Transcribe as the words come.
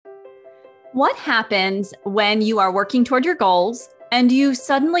What happens when you are working toward your goals and you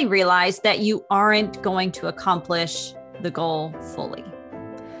suddenly realize that you aren't going to accomplish the goal fully?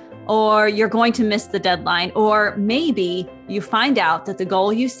 Or you're going to miss the deadline, or maybe you find out that the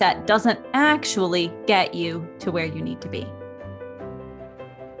goal you set doesn't actually get you to where you need to be.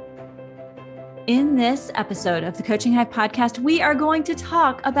 In this episode of the Coaching Hive podcast, we are going to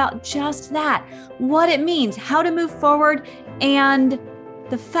talk about just that, what it means, how to move forward, and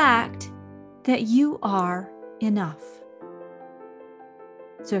the fact that you are enough.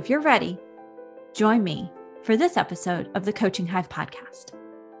 So if you're ready, join me for this episode of the Coaching Hive podcast.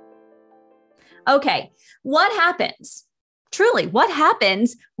 Okay, what happens? Truly, what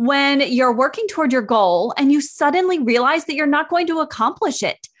happens when you're working toward your goal and you suddenly realize that you're not going to accomplish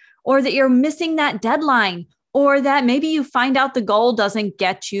it, or that you're missing that deadline, or that maybe you find out the goal doesn't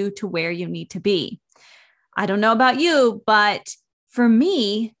get you to where you need to be? I don't know about you, but for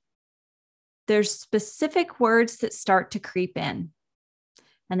me, there's specific words that start to creep in,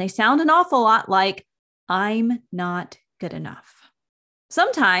 and they sound an awful lot like, I'm not good enough.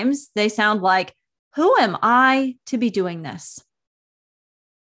 Sometimes they sound like, who am I to be doing this?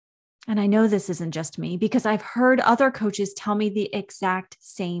 And I know this isn't just me because I've heard other coaches tell me the exact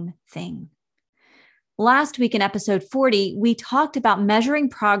same thing. Last week in episode 40, we talked about measuring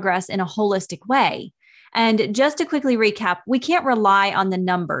progress in a holistic way. And just to quickly recap, we can't rely on the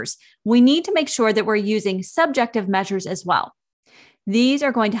numbers. We need to make sure that we're using subjective measures as well. These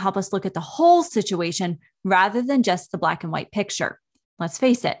are going to help us look at the whole situation rather than just the black and white picture. Let's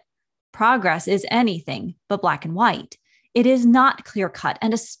face it, progress is anything but black and white. It is not clear-cut,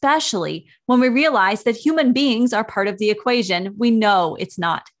 and especially when we realize that human beings are part of the equation, we know it's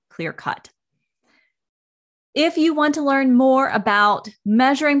not clear-cut. If you want to learn more about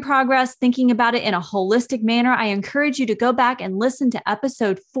measuring progress, thinking about it in a holistic manner, I encourage you to go back and listen to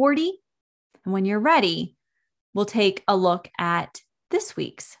episode 40. And when you're ready, we'll take a look at this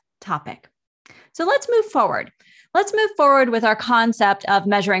week's topic. So let's move forward. Let's move forward with our concept of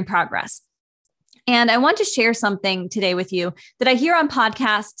measuring progress. And I want to share something today with you that I hear on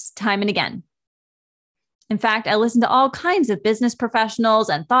podcasts time and again. In fact, I listen to all kinds of business professionals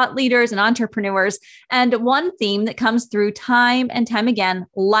and thought leaders and entrepreneurs. And one theme that comes through time and time again,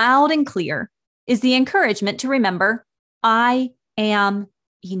 loud and clear, is the encouragement to remember, I am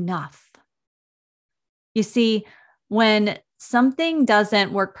enough. You see, when something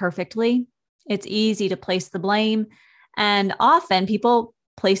doesn't work perfectly, it's easy to place the blame. And often people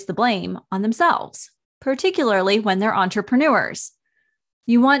place the blame on themselves, particularly when they're entrepreneurs.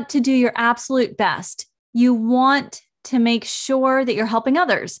 You want to do your absolute best. You want to make sure that you're helping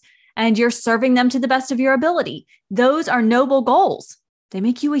others and you're serving them to the best of your ability. Those are noble goals. They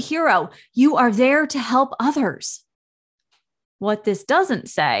make you a hero. You are there to help others. What this doesn't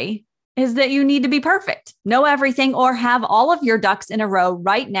say is that you need to be perfect, know everything, or have all of your ducks in a row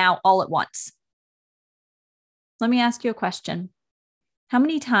right now, all at once. Let me ask you a question. How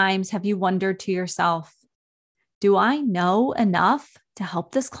many times have you wondered to yourself, do I know enough to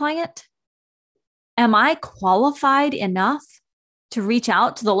help this client? Am I qualified enough to reach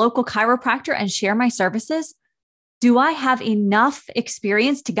out to the local chiropractor and share my services? Do I have enough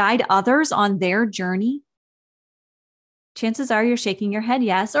experience to guide others on their journey? Chances are you're shaking your head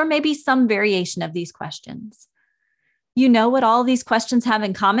yes, or maybe some variation of these questions. You know what all these questions have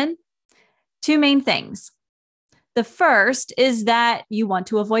in common? Two main things. The first is that you want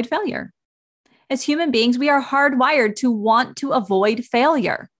to avoid failure. As human beings, we are hardwired to want to avoid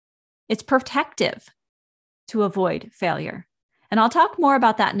failure. It's protective to avoid failure. And I'll talk more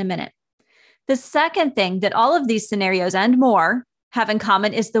about that in a minute. The second thing that all of these scenarios and more have in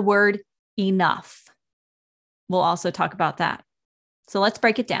common is the word enough. We'll also talk about that. So let's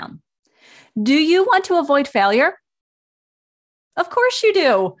break it down. Do you want to avoid failure? Of course you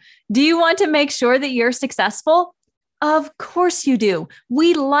do. Do you want to make sure that you're successful? Of course you do.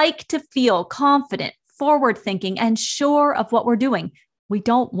 We like to feel confident, forward-thinking, and sure of what we're doing. We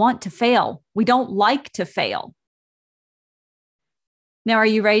don't want to fail. We don't like to fail. Now, are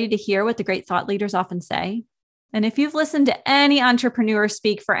you ready to hear what the great thought leaders often say? And if you've listened to any entrepreneur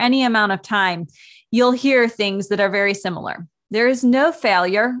speak for any amount of time, you'll hear things that are very similar. There is no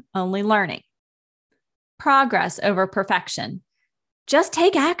failure, only learning. Progress over perfection. Just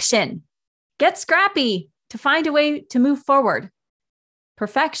take action. Get scrappy to find a way to move forward.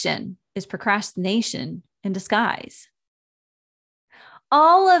 Perfection is procrastination in disguise.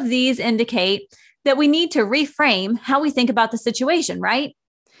 All of these indicate that we need to reframe how we think about the situation, right?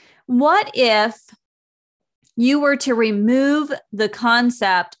 What if you were to remove the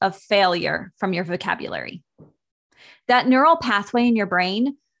concept of failure from your vocabulary? That neural pathway in your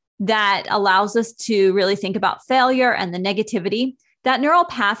brain that allows us to really think about failure and the negativity, that neural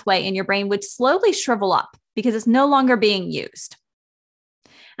pathway in your brain would slowly shrivel up because it's no longer being used.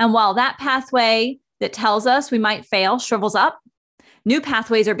 And while that pathway that tells us we might fail shrivels up, new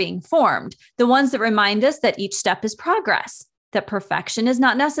pathways are being formed, the ones that remind us that each step is progress, that perfection is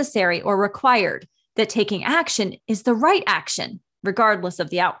not necessary or required, that taking action is the right action, regardless of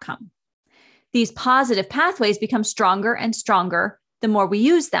the outcome. These positive pathways become stronger and stronger the more we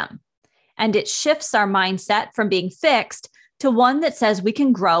use them. And it shifts our mindset from being fixed to one that says we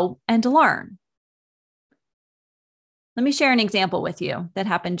can grow and learn. Let me share an example with you that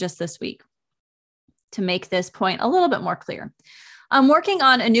happened just this week to make this point a little bit more clear. I'm working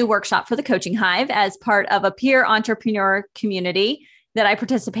on a new workshop for the Coaching Hive as part of a peer entrepreneur community that I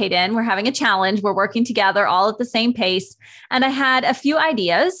participate in. We're having a challenge. We're working together all at the same pace. And I had a few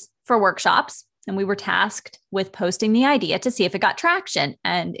ideas for workshops, and we were tasked with posting the idea to see if it got traction.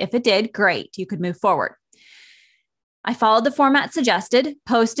 And if it did, great, you could move forward. I followed the format suggested,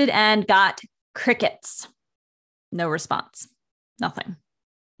 posted, and got crickets. No response, nothing,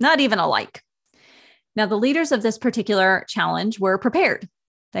 not even a like. Now, the leaders of this particular challenge were prepared.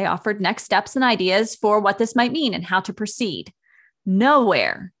 They offered next steps and ideas for what this might mean and how to proceed.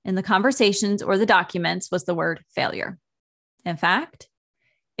 Nowhere in the conversations or the documents was the word failure. In fact,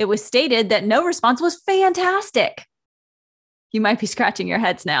 it was stated that no response was fantastic. You might be scratching your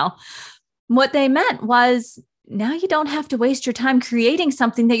heads now. What they meant was, now you don't have to waste your time creating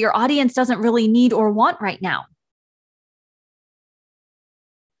something that your audience doesn't really need or want right now.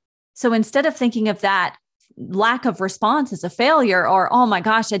 So instead of thinking of that lack of response as a failure, or, oh my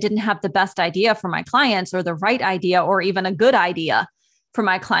gosh, I didn't have the best idea for my clients or the right idea or even a good idea for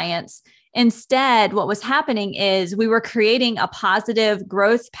my clients, instead, what was happening is we were creating a positive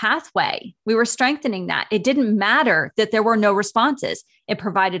growth pathway. We were strengthening that. It didn't matter that there were no responses. It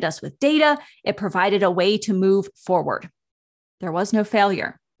provided us with data. It provided a way to move forward. There was no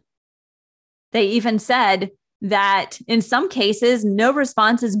failure. They even said that in some cases, no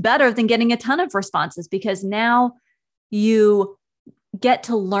response is better than getting a ton of responses, because now you get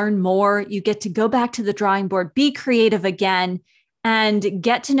to learn more. You get to go back to the drawing board, be creative again, and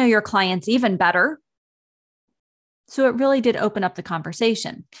get to know your clients even better. So it really did open up the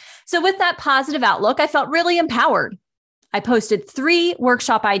conversation. So with that positive outlook, I felt really empowered. I posted 3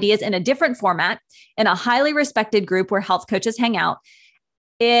 workshop ideas in a different format in a highly respected group where health coaches hang out.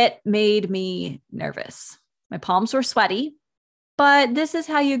 It made me nervous. My palms were sweaty, but this is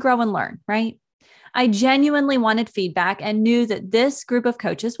how you grow and learn, right? I genuinely wanted feedback and knew that this group of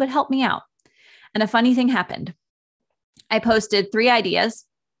coaches would help me out. And a funny thing happened. I posted 3 ideas,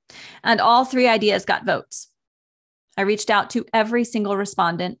 and all 3 ideas got votes. I reached out to every single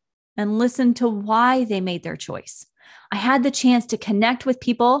respondent and listened to why they made their choice. I had the chance to connect with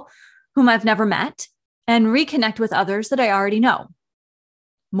people whom I've never met and reconnect with others that I already know.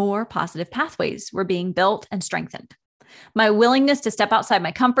 More positive pathways were being built and strengthened. My willingness to step outside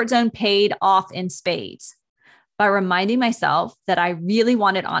my comfort zone paid off in spades. By reminding myself that I really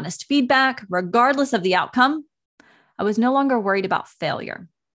wanted honest feedback, regardless of the outcome, I was no longer worried about failure.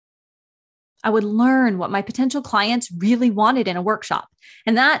 I would learn what my potential clients really wanted in a workshop,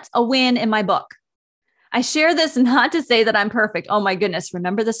 and that's a win in my book. I share this not to say that I'm perfect. Oh my goodness,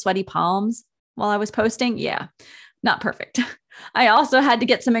 remember the sweaty palms while I was posting? Yeah, not perfect. I also had to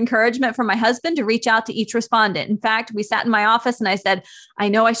get some encouragement from my husband to reach out to each respondent. In fact, we sat in my office and I said, I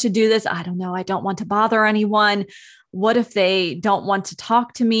know I should do this. I don't know. I don't want to bother anyone. What if they don't want to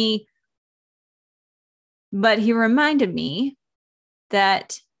talk to me? But he reminded me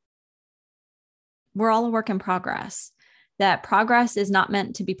that we're all a work in progress, that progress is not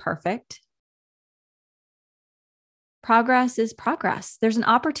meant to be perfect. Progress is progress. There's an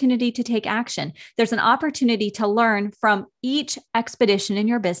opportunity to take action. There's an opportunity to learn from each expedition in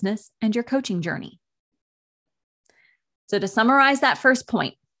your business and your coaching journey. So to summarize that first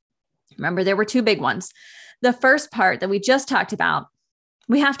point, remember there were 2 big ones. The first part that we just talked about,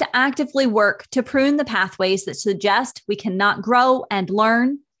 we have to actively work to prune the pathways that suggest we cannot grow and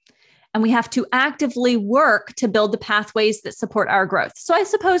learn. And we have to actively work to build the pathways that support our growth. So I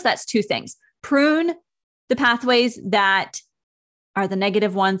suppose that's 2 things. Prune the pathways that are the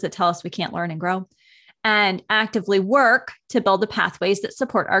negative ones that tell us we can't learn and grow, and actively work to build the pathways that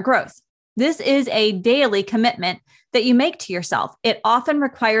support our growth. This is a daily commitment that you make to yourself. It often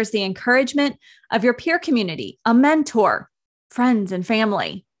requires the encouragement of your peer community, a mentor, friends, and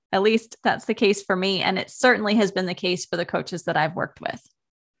family. At least that's the case for me. And it certainly has been the case for the coaches that I've worked with.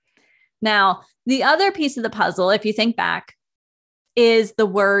 Now, the other piece of the puzzle, if you think back, is the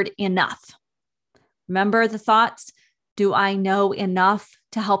word enough. Remember the thoughts? Do I know enough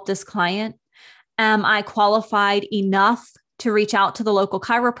to help this client? Am I qualified enough to reach out to the local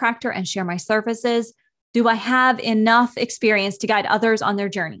chiropractor and share my services? Do I have enough experience to guide others on their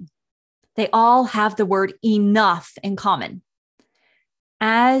journey? They all have the word enough in common.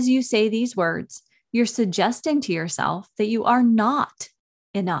 As you say these words, you're suggesting to yourself that you are not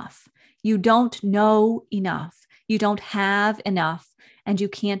enough. You don't know enough. You don't have enough, and you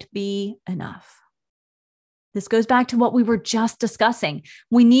can't be enough. This goes back to what we were just discussing.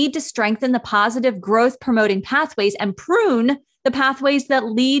 We need to strengthen the positive growth promoting pathways and prune the pathways that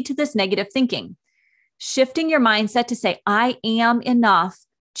lead to this negative thinking. Shifting your mindset to say, I am enough,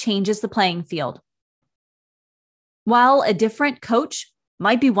 changes the playing field. While a different coach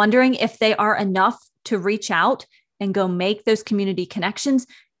might be wondering if they are enough to reach out and go make those community connections,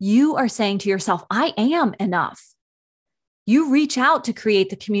 you are saying to yourself, I am enough. You reach out to create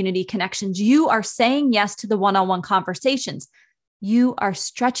the community connections. You are saying yes to the one-on-one conversations. You are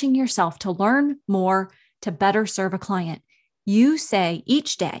stretching yourself to learn more, to better serve a client. You say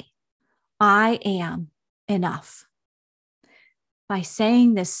each day, I am enough. By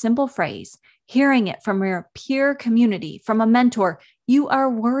saying this simple phrase, hearing it from your peer community, from a mentor, you are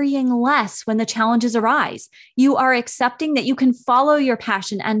worrying less when the challenges arise. You are accepting that you can follow your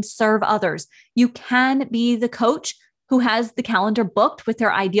passion and serve others. You can be the coach who has the calendar booked with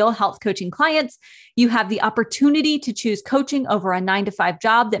their ideal health coaching clients. You have the opportunity to choose coaching over a 9-to-5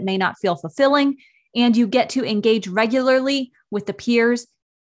 job that may not feel fulfilling, and you get to engage regularly with the peers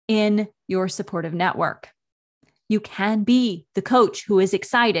in your supportive network. You can be the coach who is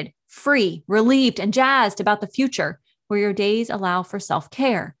excited, free, relieved, and jazzed about the future, where your days allow for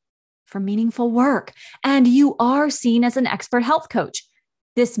self-care, for meaningful work, and you are seen as an expert health coach.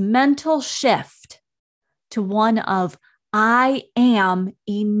 This mental shift to one of I am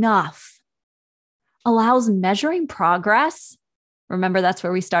enough allows measuring progress. Remember, that's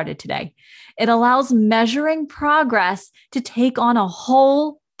where we started today. It allows measuring progress to take on a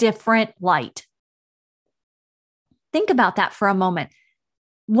whole different light. Think about that for a moment.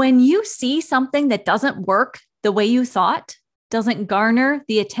 When you see something that doesn't work the way you thought, doesn't garner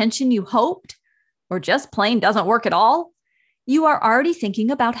the attention you hoped, or just plain doesn't work at all, you are already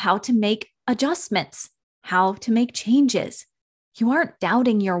thinking about how to make adjustments, how to make changes. You aren't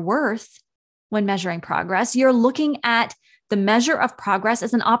doubting your worth when measuring progress. You're looking at the measure of progress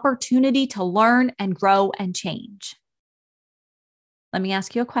as an opportunity to learn and grow and change. Let me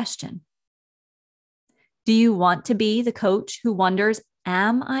ask you a question. Do you want to be the coach who wonders,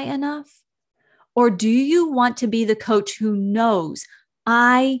 am I enough? Or do you want to be the coach who knows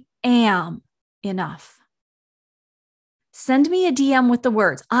I am enough? Send me a DM with the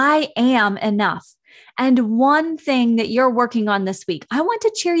words, I am enough. And one thing that you're working on this week. I want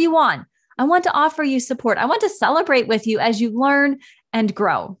to cheer you on. I want to offer you support. I want to celebrate with you as you learn and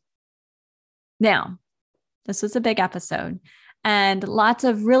grow. Now, this was a big episode and lots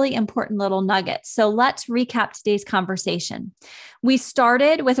of really important little nuggets. So let's recap today's conversation. We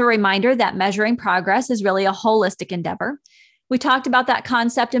started with a reminder that measuring progress is really a holistic endeavor. We talked about that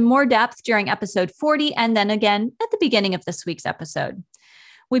concept in more depth during episode 40 and then again at the beginning of this week's episode.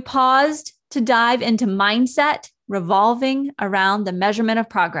 We paused to dive into mindset revolving around the measurement of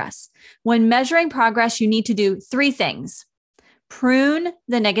progress. When measuring progress, you need to do 3 things. Prune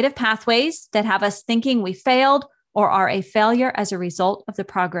the negative pathways that have us thinking we failed or are a failure as a result of the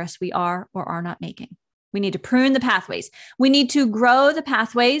progress we are or are not making. We need to prune the pathways. We need to grow the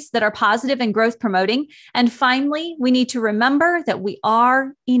pathways that are positive and growth promoting. And finally, we need to remember that we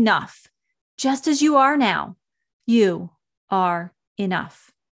are enough. Just as you are now, you are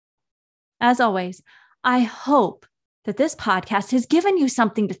enough. As always, I hope that this podcast has given you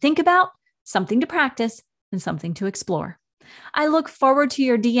something to think about, something to practice, and something to explore. I look forward to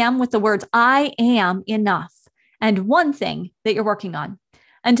your DM with the words, I am enough, and one thing that you're working on.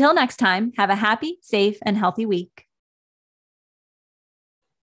 Until next time, have a happy, safe, and healthy week.